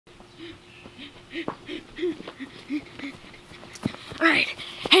Alright,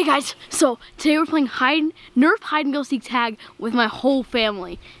 hey guys, so today we're playing Nerf hide and go seek tag with my whole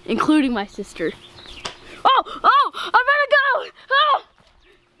family, including my sister. Oh, I better go! Oh!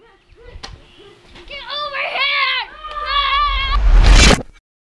 Get over here! Ah!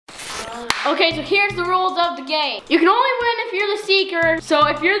 Okay, so here's the rules of the game. You can only win if you're the seeker. So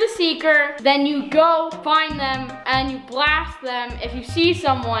if you're the seeker, then you go find them and you blast them if you see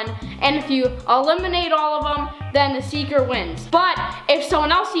someone. And if you eliminate all of them, then the seeker wins. But if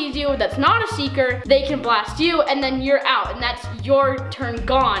someone else sees you that's not a seeker, they can blast you and then you're out. And that's your turn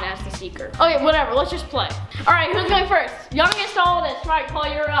gone as the seeker. Okay, whatever, let's just play. All right, who's going first? Youngest to all this, right,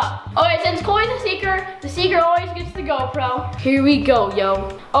 Chloe, you're up. Okay, since Chloe's the seeker always gets the GoPro. Here we go,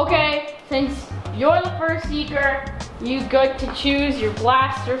 yo. Okay, since you're the first seeker, you get to choose your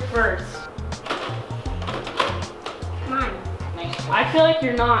blaster first. Mine. I feel like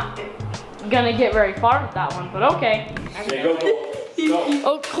you're not gonna get very far with that one, but okay. Okay, go.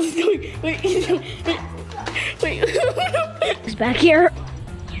 Oh, wait. It's back here.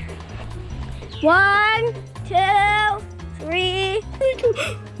 1, 2, 3.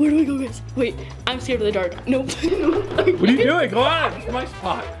 Where do I go, guys? Wait, I'm scared of the dark. Nope. What are you doing? Go on, it's my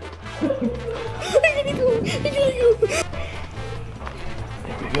spot. I gotta go.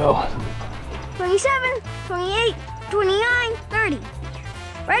 There we go. 27, 28, 29, 30.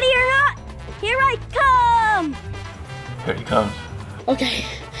 Ready or not, here I come! Here he comes. Okay,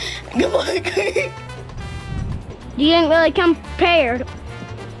 good luck. You didn't really come prepared. Is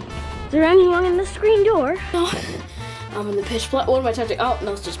there anyone in the screen door? No, I'm in the pitch black. What am I touching? Oh,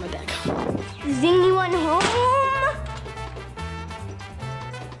 no, it's just my deck. Is anyone home?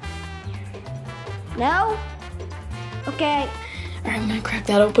 No? Okay. All right, I'm gonna crack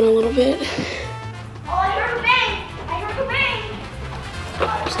that open a little bit. Oh, I heard a bang!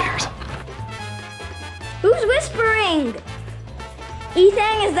 Upstairs. Who's whispering?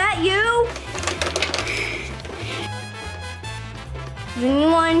 Ethan, is that you? Is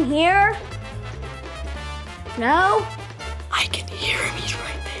anyone here? No? I can hear him, he's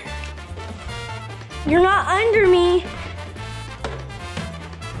right there. You're not under me.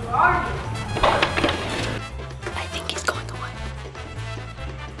 Where are you? I think he's going away.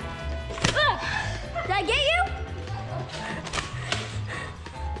 Did I get you?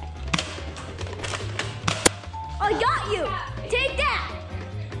 I got you! Take that!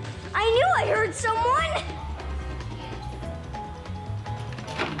 I knew I heard someone!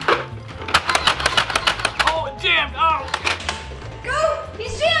 Oh, it jammed! Oh! Go!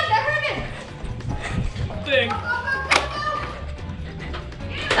 He's jammed! I heard him! Dang! Go!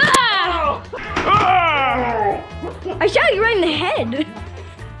 Oh! I shot you right in the head!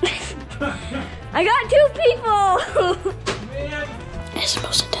 I got 2 people! Man! It's the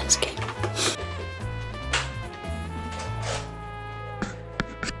most intense game.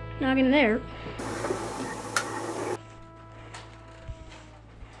 Not in there.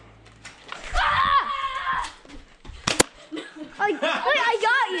 I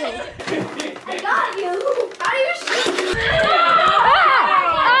got you! I got you! How do you shoot?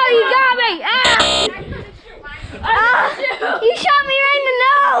 Oh, you got me! You shot me right in the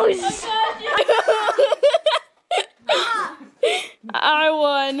nose! I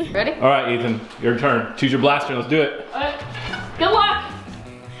won. Ready? All right, Ethan, your turn. Choose your blaster. Let's do it. Good luck.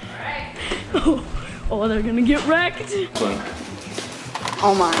 Oh, they're gonna get wrecked.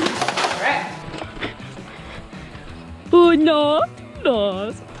 Oh, mine. Oh, no.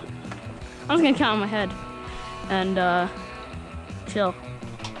 I'm just gonna count on my head and chill.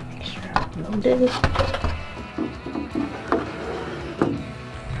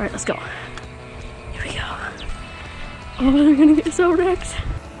 All right, let's go. Here we go. Oh, they're gonna get so wrecked.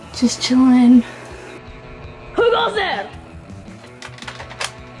 Just chilling. Who goes there?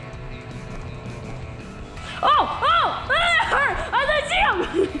 Oh! I didn't see him!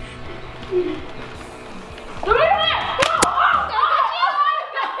 Come here!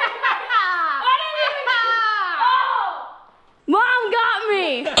 Mom got me!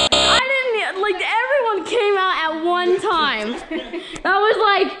 I didn't, like, everyone came out at one time. That was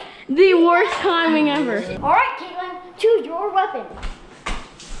like the worst timing ever. Alright, Caitlin, choose your weapon.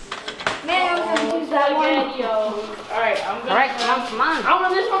 Man, I'm gonna use that one. Alright, I'm gonna. Alright, come on. I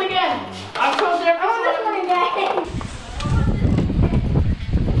want this one again. I'm close there. I want this one again.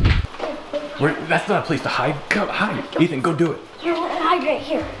 That's not a place to hide. Come, hide. Ethan, go do it. Here, we're gonna hide right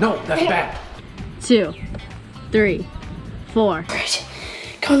here. No, that's bad. 2, 3, 4.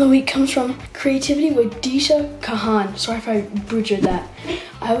 Comment of the week comes from Creativity with Disha Kahan. Sorry if I butchered that.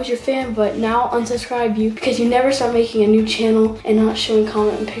 I was your fan, but now unsubscribe you because you never start making a new channel and not showing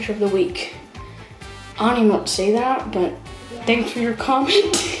comment and picture of the week. I don't even know what to say that, but thanks for your comment.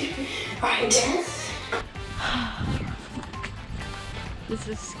 Alright. This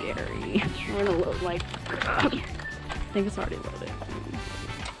is scary. We're gonna load like, I think it's already loaded.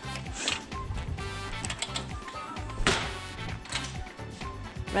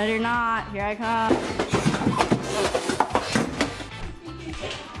 Ready or not, here I come.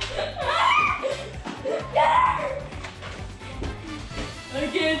 I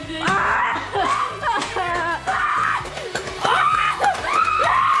can't see.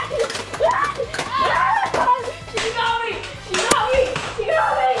 She got me! She got me! She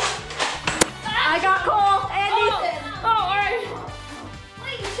got me! I got Cole and Ethan. Oh, alright.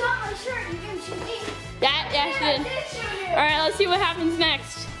 Wait, you shot my shirt. You didn't shoot me. Yeah, she did. Alright, let's see what happens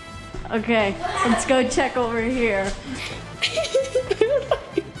next. Okay, let's go check over here.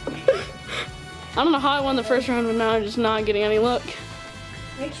 I don't know how I won the first round, but now I'm just not getting any luck.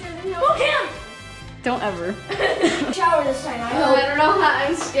 Make sure they know. Look him! Don't ever. Shower this time, I Oh, hope. I don't know how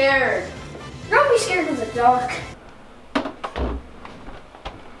I'm scared. Don't be scared of the dark.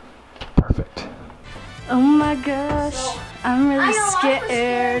 Perfect. Oh my gosh, I'm really I know, I was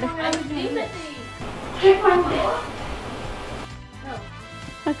scared. when I was doing it. Check my one.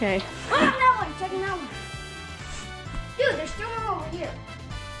 Okay. Oh, that one. Check that one. Dude, there's still more over here.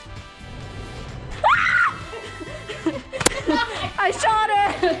 I shot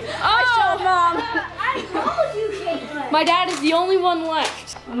it! Oh! I shot Mom! I told you, Caitlin. My dad is the only one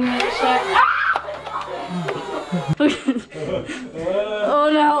left. I'm gonna check. Oh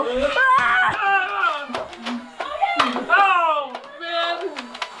no! Oh, man.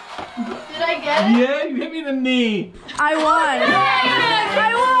 Did I get it? Yeah, you hit me in the knee. I won!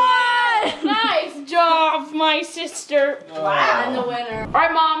 I won! Nice job, my sister. Wow. I'm the winner. All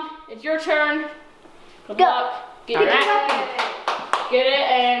right, Mom, it's your turn. Good luck. Get it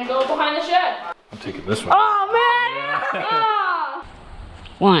and go behind the shed. I'm taking this one. Oh, man. Ah.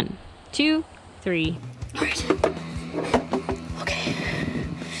 1, 2, 3. Alright. Okay.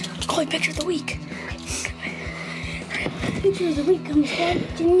 Let's call it picture of the week. Picture of the week comes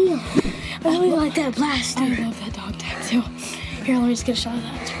from Neil. I really like that blast. I love that dog tag too. Here, let me just get a shot of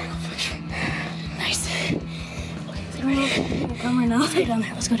that. That's a really cool picture. Nice. Okay, is it ready? Come right now. Let's go down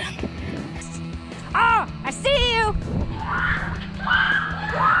there. Let's go down. Oh, I see you!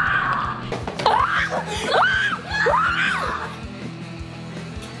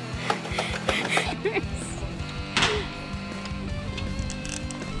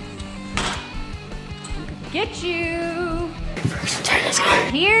 Get you! I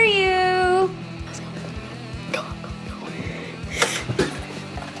hear you! Go, go, go.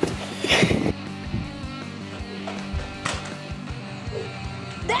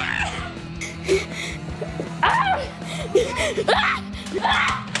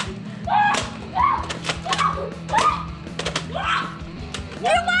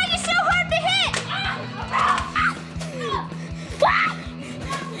 Dude, why are you so hard to hit?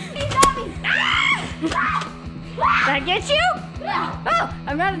 He got me. Did I get you? Yeah. Oh,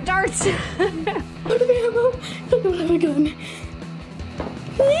 I'm out of darts. I don't have a gun.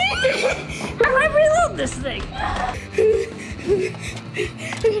 How do I reload this thing? I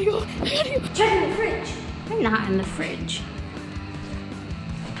gotta go. Check in the fridge. I'm not in the fridge.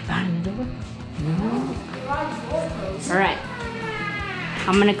 Behind the door? No. Alright.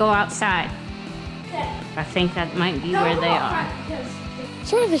 I'm gonna go outside. I think that might be where they are.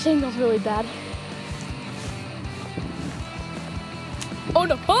 Sorry if this angle's really bad. Oh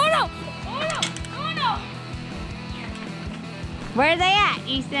no! Oh no! Oh no! Oh no! Where are they at,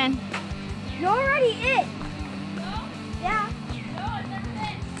 Ethan? You're already it. Yeah.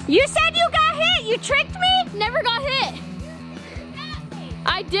 You said you got hit! You tricked me? Never got hit.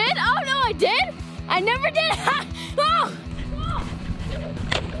 I did? Oh no, I did? I never did. Oh!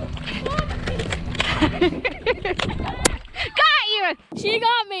 Got you! She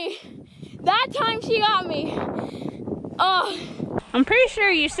got me. That time she got me. Oh. I'm pretty sure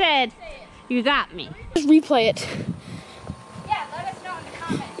you said you got me. Just replay it. Yeah, let us know in the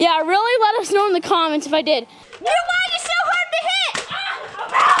comments. Yeah, really let us know in the comments if I did. Dude, why are you so hard to hit?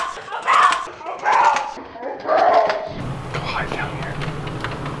 Go hide down here.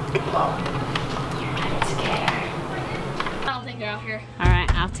 Get low. I don't think they're out here. Alright,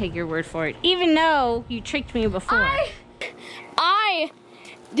 I'll take your word for it. Even though you tricked me before. I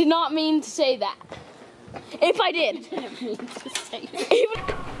did not mean to say that. If I did.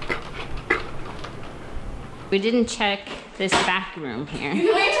 We didn't check this back room here.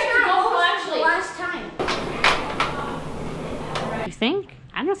 Last time. You think?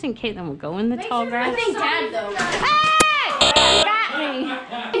 I don't think Caitlin will go in the tall grass. I think Dad though. Hey! You got me!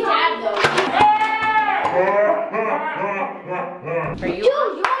 Dad though. Are you Dude, you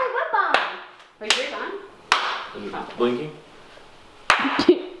want a whip on? Wait, yours on? Is it blinking?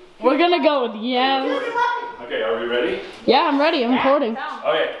 We're gonna go with yeah. Choose your weapon. Okay, are we ready? Yeah, I'm ready. I'm recording.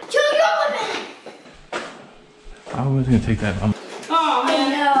 Okay. Choose your weapon. I was gonna take that. Oh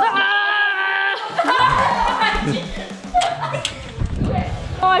man.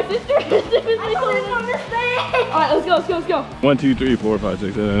 Oh, my sister is On this thing. Alright, let's go. 1, 2, 3, 4, 5,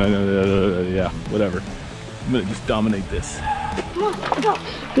 6, 7, 8, 9, yeah, whatever. I'm gonna just dominate this. Come on, let's go.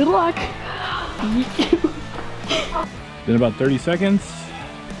 Good luck. Been about 30 seconds.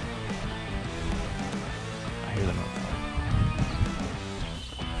 I hear them outside.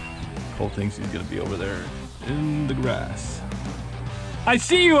 Cole thinks he's gonna be over there in the grass. I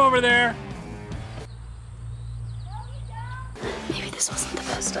see you over there! Maybe this wasn't the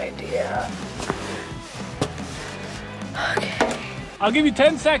best idea. Okay. I'll give you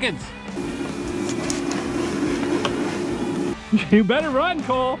 10 seconds. You better run,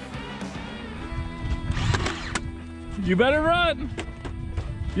 Cole. You better run.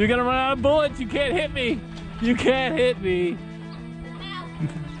 You're gonna run out of bullets. You can't hit me. You can't hit me.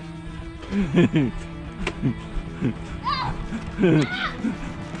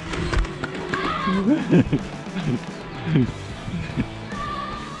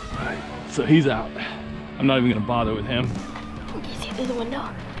 Alright, so he's out. I'm not even gonna bother with him. You see through the window?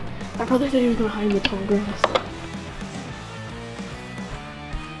 My brother said he was gonna hide in the tall grass.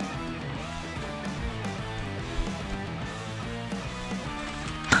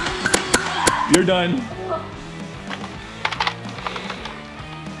 You're done.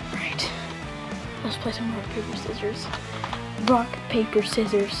 Right. Let's play some rock, paper, scissors. Rock, paper,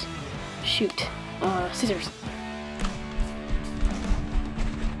 scissors. Shoot. Scissors.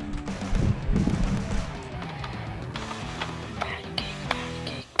 Patty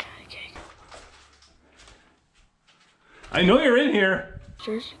cake. I know you're in here.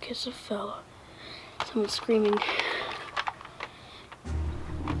 There's a kiss a fella. Someone screaming.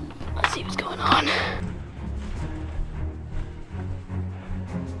 Let's see what's going on.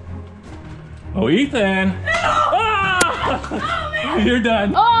 Oh, Ethan. No! Ah! Oh, you're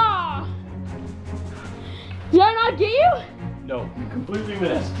done. Oh! Did I not get you? No, you completely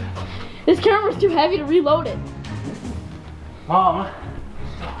missed. This camera's too heavy to reload it. Mom.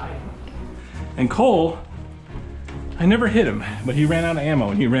 And Cole, I never hit him, but he ran out of ammo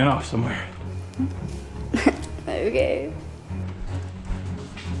and he ran off somewhere. Okay.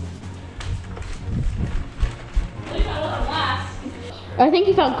 I think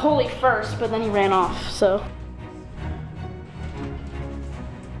he found Coley first, but then he ran off, so.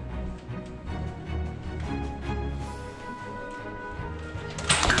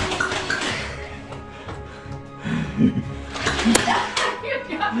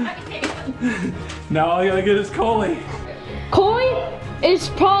 Now all I gotta get is Coley. Coley is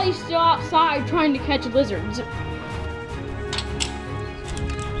probably still outside trying to catch lizards.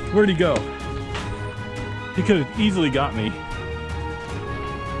 Where'd he go? He could have easily got me.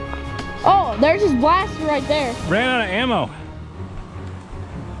 Oh, there's his blaster right there. Ran out of ammo.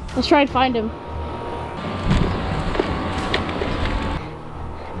 Let's try and find him.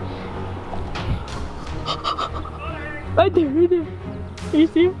 Right there. You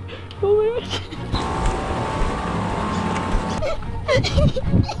see him? Oh my gosh.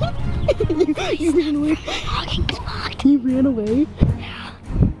 you ran away. He ran away.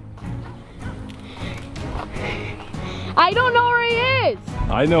 I don't know where he is.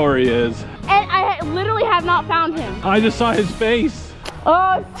 I know where he is. And I literally have not found him. I just saw his face.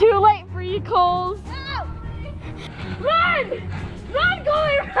 Oh, it's too late for you, Coles. No. Run! Run,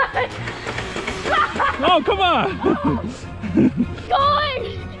 Coley, run! Oh, come on.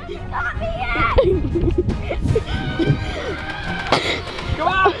 Coley! You got me yet! Come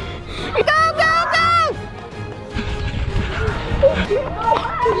on! Go!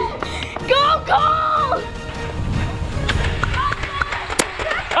 Go, Cole!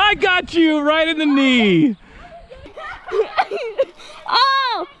 I got you right in the knee.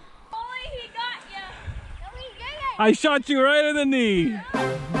 Oh! Coley, he got you. No, he didn't. I shot you right in the knee.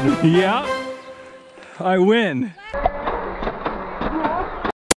 Yeah, I win.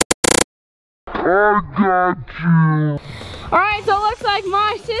 Alright, so it looks like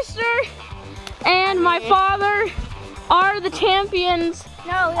my sister and my father are the champions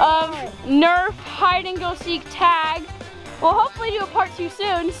of Nerf hide and go seek tag. We'll hopefully do a part 2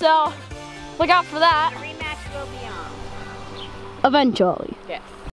 soon, so look out for that. The rematch will be on. Eventually. Yes.